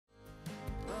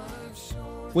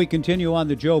We continue on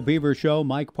the Joe Beaver Show.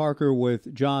 Mike Parker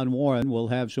with John Warren. We'll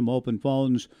have some open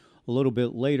phones a little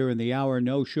bit later in the hour.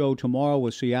 No show tomorrow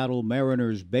with Seattle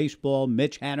Mariners baseball.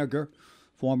 Mitch Haniger,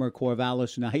 former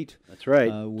Corvallis Knight. That's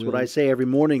right. That's what I say every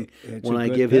morning when I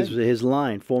give his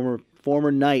line.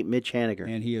 Former Knight, Mitch Haniger.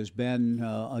 And he has been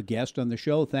a guest on the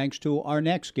show thanks to our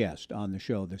next guest on the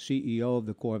show, the CEO of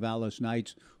the Corvallis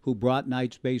Knights, who brought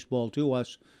Knights baseball to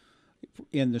us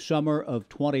in the summer of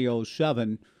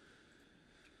 2007.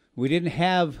 We didn't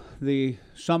have the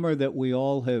summer that we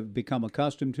all have become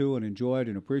accustomed to and enjoyed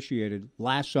and appreciated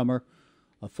last summer.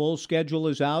 A full schedule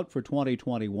is out for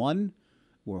 2021.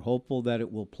 We're hopeful that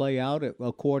it will play out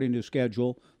according to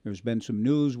schedule. There's been some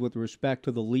news with respect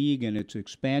to the league and its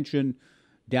expansion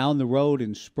down the road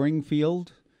in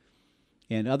Springfield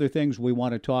and other things we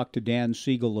want to talk to Dan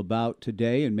Segel about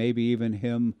today, and maybe even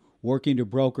him working to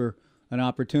broker an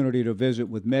opportunity to visit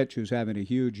with Mitch, who's having a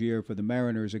huge year for the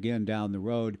Mariners again down the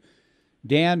road.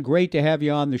 Dan, great to have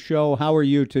you on the show. How are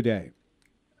you today?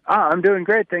 I'm doing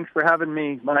great. Thanks for having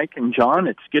me, Mike and John.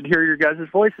 It's good to hear your guys'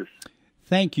 voices.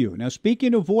 Thank you. Now,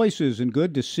 speaking of voices and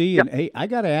good to see, and hey, I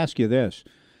got to ask you this.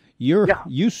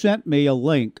 You sent me a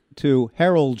link to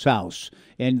Harold's house,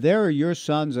 and there are your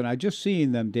sons, and I just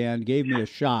seeing them, Dan, gave me a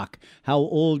shock how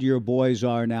old your boys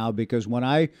are now, because when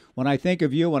I think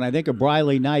of you, when I think of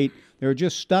Briley Knight, they're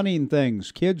just stunning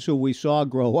things. Kids who we saw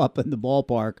grow up in the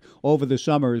ballpark over the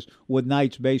summers with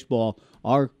Knights baseball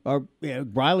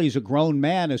Briley's a grown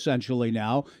man essentially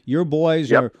now. Your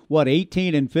boys are,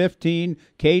 18 and 15,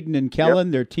 Caden and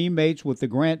Kellen. They're teammates with the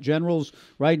Grant Generals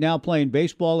right now playing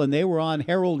baseball, and they were on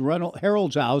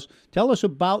Harold's house. Tell us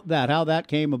about that, how that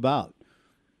came about.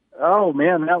 Oh,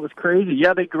 man, that was crazy.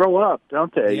 Yeah, they grow up,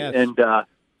 don't they? Yes. And,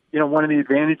 one of the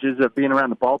advantages of being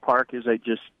around the ballpark is I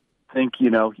just think,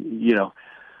 you learn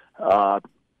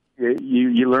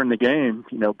the game.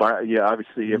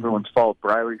 Obviously everyone's followed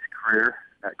Briley's career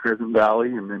at Crescent Valley,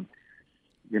 and then,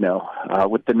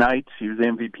 with the Knights, he was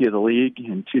MVP of the league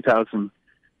in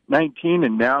 2019,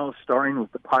 and now starring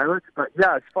with the Pilots. But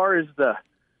yeah, as far as the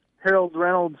Harold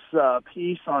Reynolds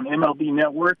piece on MLB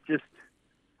Network, I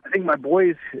think my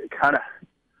boys kind of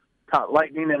caught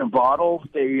lightning in a bottle.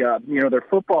 They, they're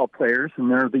football players, and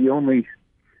they're the only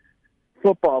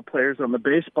football players on the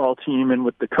baseball team, and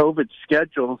with the COVID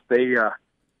schedules, they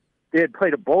had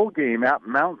played a bowl game out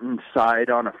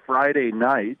Mountainside on a Friday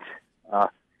night.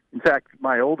 In fact,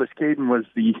 my oldest, Caden, was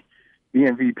the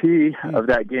MVP of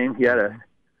that game. He had a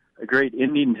great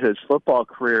ending to his football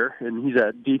career, and he's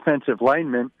a defensive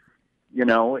lineman,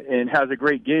 and has a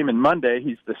great game. And Monday,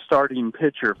 he's the starting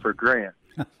pitcher for Grant.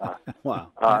 Wow.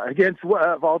 Against,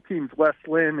 of all teams, West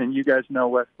Lynn, and you guys know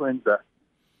West Lynn's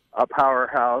a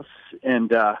powerhouse,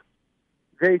 and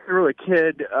they threw a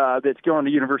kid that's going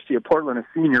to University of Portland, a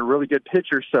senior, really good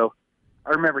pitcher. So I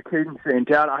remember Caden saying,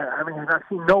 "Dad, I've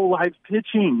seen no live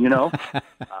pitching, he's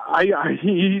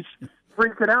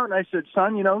freaking out." And I said,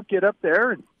 "Son, get up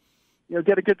there and,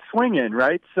 get a good swing in,"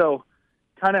 right? So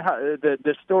kind of how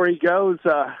the story goes,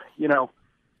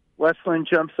 Westland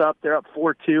jumps up. They're up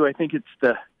 4-2. I think it's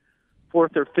the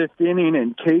fourth or fifth inning,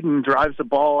 and Caden drives the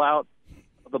ball out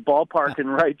the ballpark in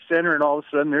right center, and all of a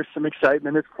sudden there's some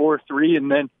excitement. It's 4-3, and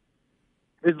then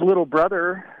his little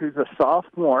brother, who's a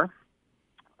sophomore,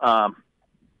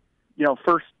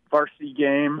 first varsity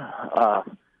game,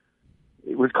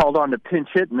 it was called on to pinch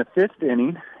hit in the fifth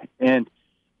inning, and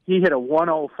he hit a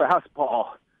 1-0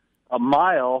 fastball a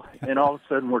mile, and all of a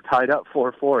sudden we're tied up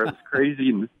 4-4. It was crazy,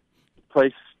 and the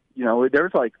place,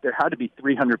 there had to be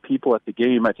 300 people at the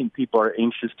game. I think people are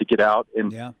anxious to get out,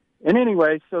 And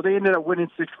anyway, so they ended up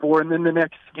winning 6-4, and then the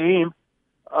next game,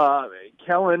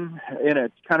 Kellen, in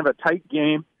a kind of a tight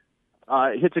game,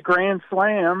 hits a grand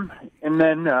slam, and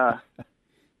then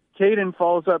Caden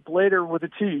follows up later with a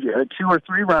 2 or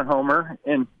 3 run homer,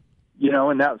 and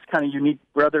and that was kind of unique.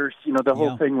 Brothers, the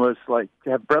whole thing was like,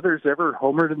 have brothers ever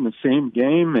homered in the same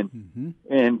game?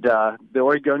 And the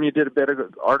Oregonia did a bit of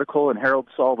an article, and Harold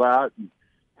saw that. And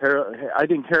I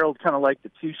think Harold kind of liked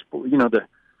the two, the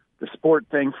sport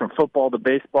thing from football to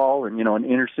baseball, and an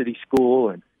inner city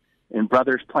school, and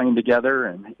brothers playing together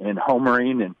and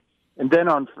homering, and then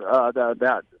on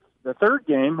the third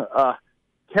game,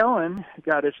 Kellen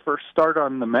got his first start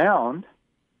on the mound,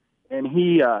 and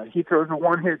he throws a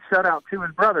one-hit shutout to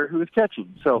his brother who was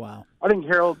catching. So wow. I think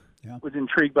Harold was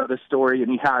intrigued by the story,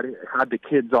 and he had the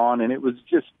kids on, and it was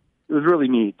really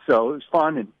neat. So it was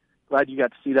fun, and glad you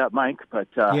got to see that, Mike. But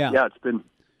it's been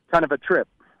kind of a trip.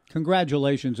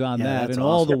 Congratulations on that. And awesome.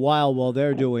 All the while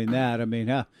they're doing that,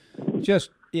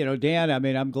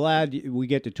 Dan, I'm glad we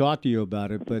get to talk to you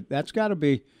about it, but that's got to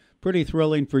be pretty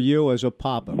thrilling for you as a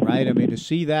papa, right? I mean, to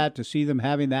see them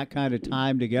having that kind of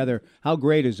time together. How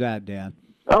great is that, Dan?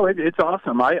 Oh, it's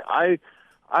awesome. I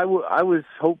was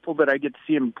hopeful that I get to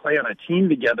see them play on a team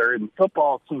together, and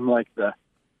football seemed like that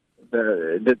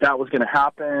was going to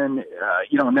happen.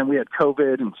 And then we had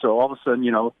COVID, and so all of a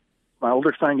sudden, my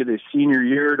older son got his senior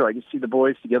year, I could see the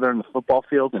boys together on the football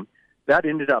field, and that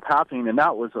ended up happening, and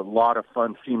that was a lot of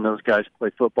fun seeing those guys play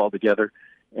football together.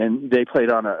 And they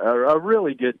played on a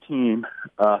really good team,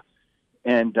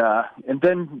 and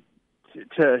then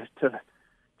to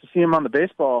see them on the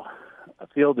baseball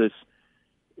field is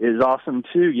awesome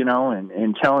too,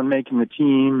 and Kellen making the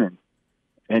team,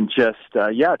 and just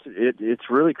it's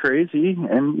really crazy,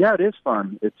 and it is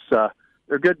fun. It's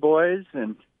they're good boys,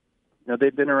 and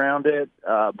they've been around it,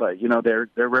 but they're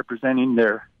representing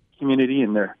their community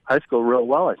and their high school real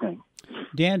well, I think.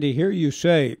 Dan, to hear you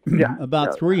say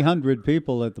about 300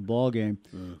 people at the ball game,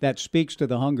 that speaks to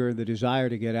the hunger, the desire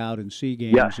to get out and see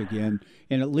games again.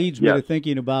 And it leads me to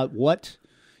thinking about what,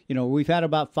 we've had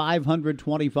about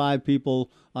 525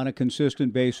 people on a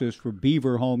consistent basis for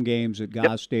Beaver home games at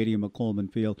Goss Stadium at Coleman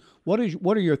Field. What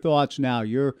are your thoughts now?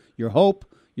 Your hope,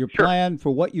 your plan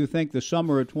for what you think the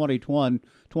summer of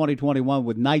 2021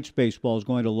 with Knights baseball is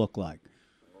going to look like?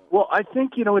 Well, I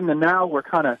think, in the now we're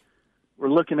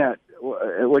looking at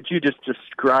what you just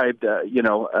described, that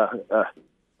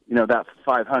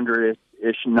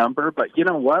 500-ish number. But you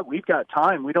know what? We've got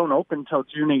time. We don't open until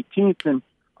June 18th. And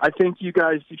I think you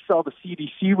saw the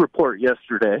CDC report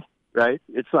yesterday, right?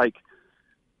 It's like,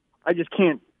 I just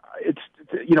can't,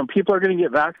 people are going to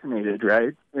get vaccinated,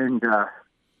 right? And, the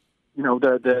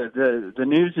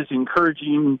news is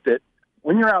encouraging that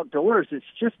when you're outdoors, it's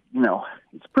just,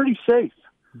 it's pretty safe.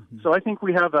 Mm-hmm. So I think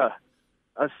we have a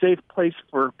safe place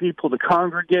for people to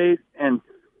congregate. And,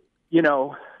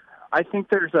 I think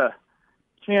there's a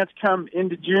chance come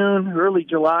into June, early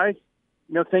July,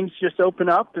 things just open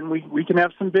up and we can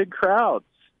have some big crowds.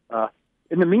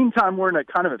 In the meantime, we're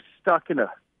stuck in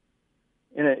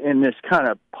this kind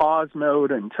of pause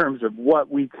mode in terms of what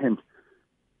we can,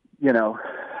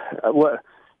 right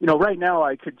now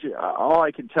all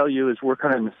I can tell you is we're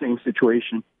kind of in the same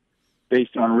situation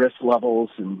based on risk levels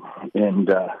and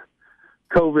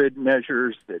COVID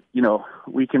measures that,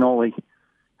 we can only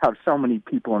have so many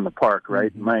people in the park,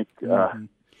 right, Mike?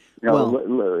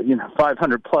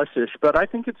 500 plus-ish. But I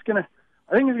think it's gonna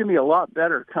be a lot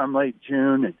better come late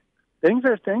June, and things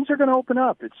are going to open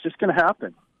up. It's just going to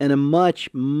happen. And a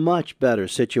much, much better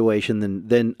situation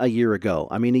than a year ago.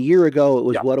 I mean, a year ago it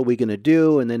was what are we going to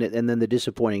do, and then the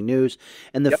disappointing news,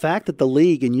 and the fact that the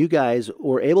league and you guys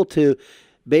were able to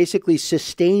basically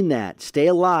sustain that, stay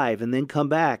alive, and then come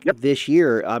back this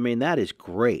year. I mean, that is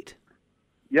great.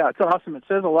 Yeah, it's awesome. It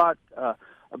says a lot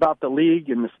about the league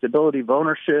and the stability of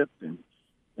ownership, and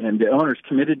the owners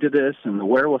committed to this, and the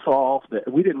wherewithal.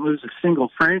 That we didn't lose a single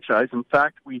franchise. In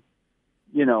fact, we,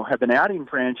 have been adding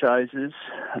franchises.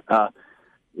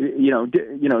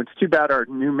 It's too bad our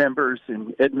new members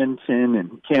in Edmonton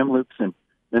and Kamloops and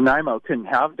Nanaimo couldn't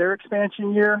have their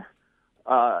expansion year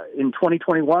in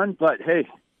 2021, but hey,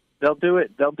 they'll do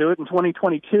it. They'll do it in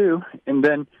 2022, and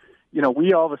then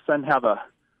we all of a sudden have a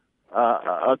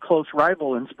close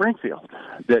rival in Springfield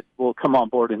that will come on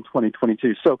board in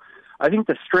 2022. So I think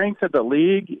the strength of the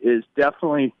league is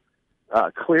definitely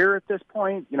clear at this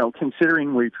point.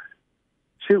 Considering we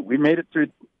made it through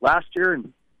last year,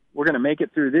 and we're going to make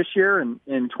it through this year, and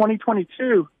in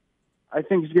 2022, I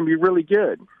think is going to be really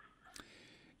good.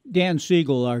 Dan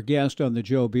Segel, our guest on the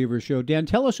Joe Beaver Show. Dan,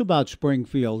 tell us about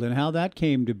Springfield and how that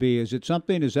came to be. Is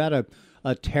that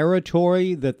a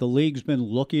territory that the league's been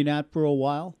looking at for a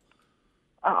while?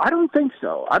 I don't think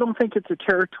so. I don't think it's a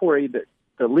territory that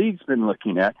the league's been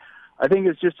looking at. I think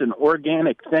it's just an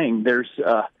organic thing. There's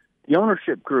the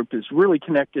ownership group is really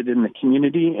connected in the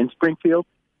community in Springfield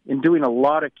in doing a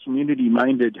lot of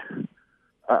community-minded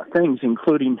things,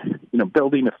 including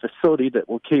building a facility that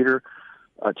will cater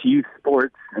to youth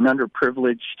sports, an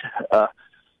underprivileged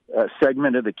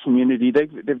segment of the community.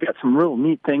 They've got some real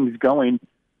neat things going,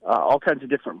 all kinds of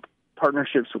different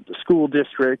partnerships with the school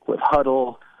district, with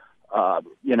Huddle,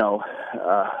 Huddle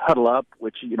Up,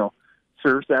 which,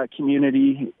 serves that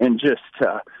community, and just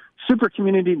super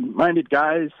community-minded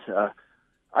guys.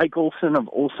 Ike Olson of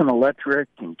Olson Electric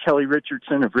and Kelly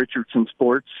Richardson of Richardson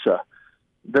Sports.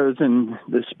 Those in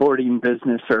the sporting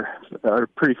business are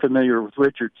pretty familiar with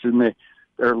Richardson.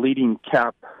 They're a leading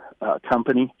cap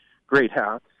company, great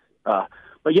hats.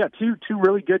 But yeah, two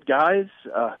really good guys.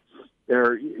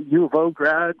 They're U of O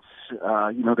grads.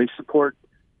 They support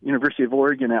University of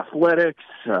Oregon athletics.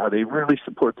 They really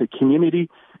support the community,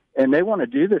 and they want to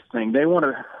do this thing. They want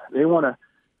to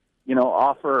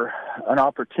offer an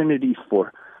opportunity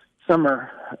for summer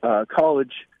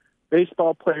college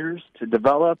baseball players to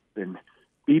develop and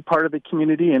be part of the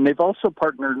community. And they've also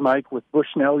partnered, Mike, with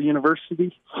Bushnell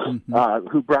University,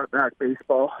 who brought back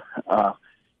baseball.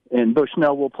 And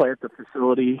Bushnell will play at the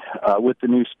facility with the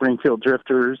new Springfield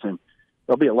Drifters, and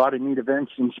there'll be a lot of neat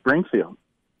events in Springfield.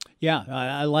 Yeah,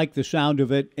 I like the sound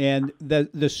of it. And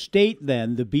the state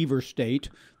then, the Beaver state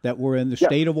that we're in, the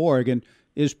state of Oregon,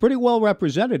 is pretty well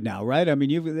represented now, right? I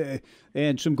mean,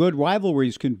 and some good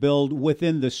rivalries can build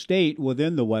within the state,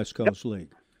 within the West Coast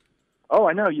League. Oh,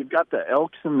 I know. You've got the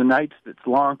Elks and the Knights. That's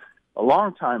a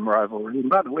long-time rivalry. And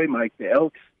by the way, Mike, the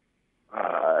Elks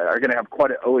are going to have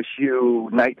quite an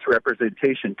OSU Knights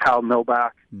representation. Kyle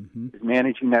Novak is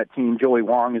managing that team. Joey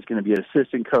Wong is going to be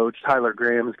assistant coach. Tyler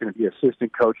Graham is going to be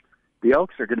assistant coach. The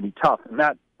Elks are going to be tough, and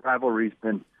that rivalry's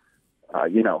been,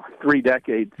 3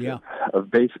 decades of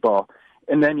baseball.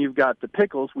 And then you've got the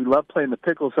Pickles. We love playing the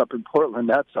Pickles up in Portland.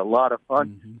 That's a lot of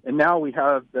fun. And now we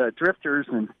have the Drifters,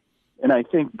 and I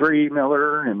think Bree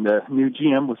Miller and the new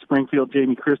GM with Springfield,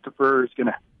 Jamie Christopher, is going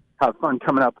to have fun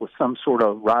coming up with some sort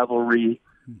of rivalry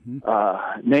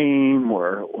name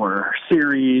or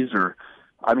series.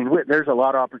 There's a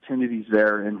lot of opportunities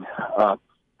there, and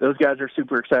those guys are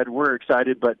super excited. We're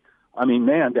excited, but I mean,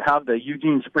 man, to have the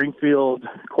Eugene Springfield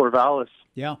Corvallis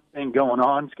thing going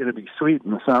on, it's going to be sweet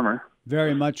in the summer.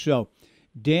 Very much so.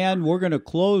 Dan, we're going to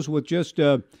close with just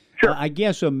I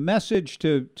guess a message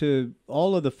to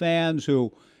all of the fans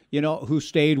who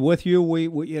stayed with you.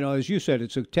 We as you said,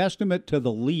 it's a testament to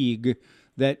the league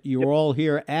that you're all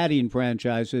here adding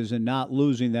franchises and not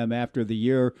losing them after the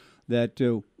year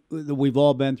that we've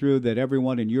all been through, that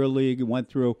everyone in your league went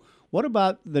through. What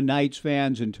about the Knights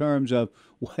fans in terms of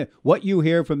what you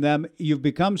hear from them? You've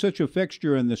become such a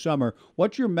fixture in the summer.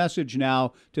 What's your message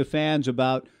now to fans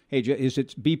about, hey, is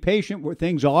it be patient where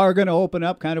things are going to open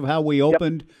up, kind of how we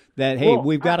opened, that, hey,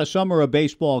 we've got a summer of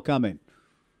baseball coming?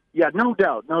 Yeah, no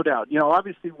doubt, no doubt.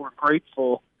 Obviously we're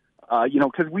grateful,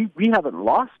 because we haven't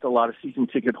lost a lot of season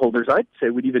ticket holders. I'd say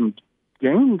we'd even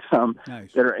gained some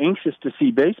that are anxious to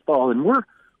see baseball, and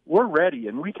we're ready,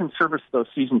 and we can service those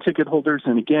season ticket holders.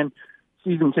 And again,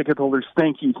 season ticket holders,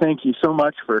 thank you so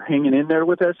much for hanging in there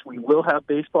with us. We will have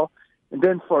baseball. And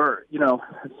then for,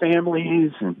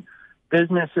 families and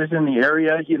businesses in the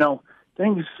area,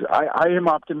 things, I am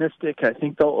optimistic. I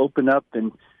think they'll open up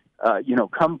and,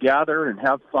 come gather and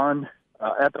have fun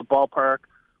at the ballpark,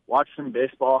 watch some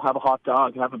baseball, have a hot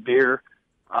dog, have a beer.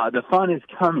 The fun is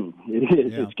coming.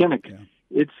 It is.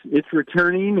 Yeah. It's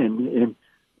returning,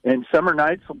 and summer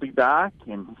nights will be back.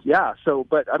 And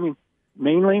but I mean,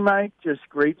 mainly, Mike, just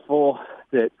grateful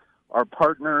that our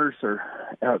partners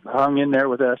have hung in there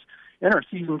with us, and our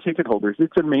season ticket holders.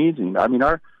 It's amazing. I mean,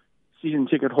 our season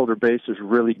ticket holder base is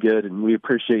really good, and we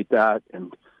appreciate that.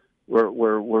 And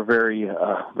we're very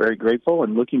very grateful,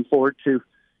 and looking forward to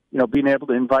being able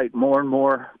to invite more and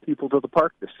more people to the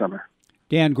park this summer.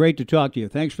 Dan, great to talk to you.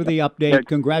 Thanks for the update. Thanks.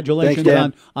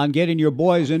 Congratulations on getting your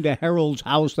boys into Harold's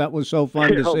house. That was so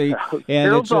fun to see. And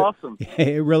Harold's awesome.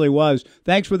 It really was.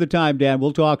 Thanks for the time, Dan.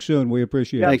 We'll talk soon. We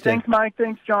appreciate it. Thanks, Mike.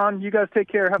 Thanks, John. You guys take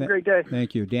care. Have a great day.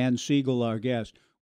 Thank you. Dan Segel, our guest.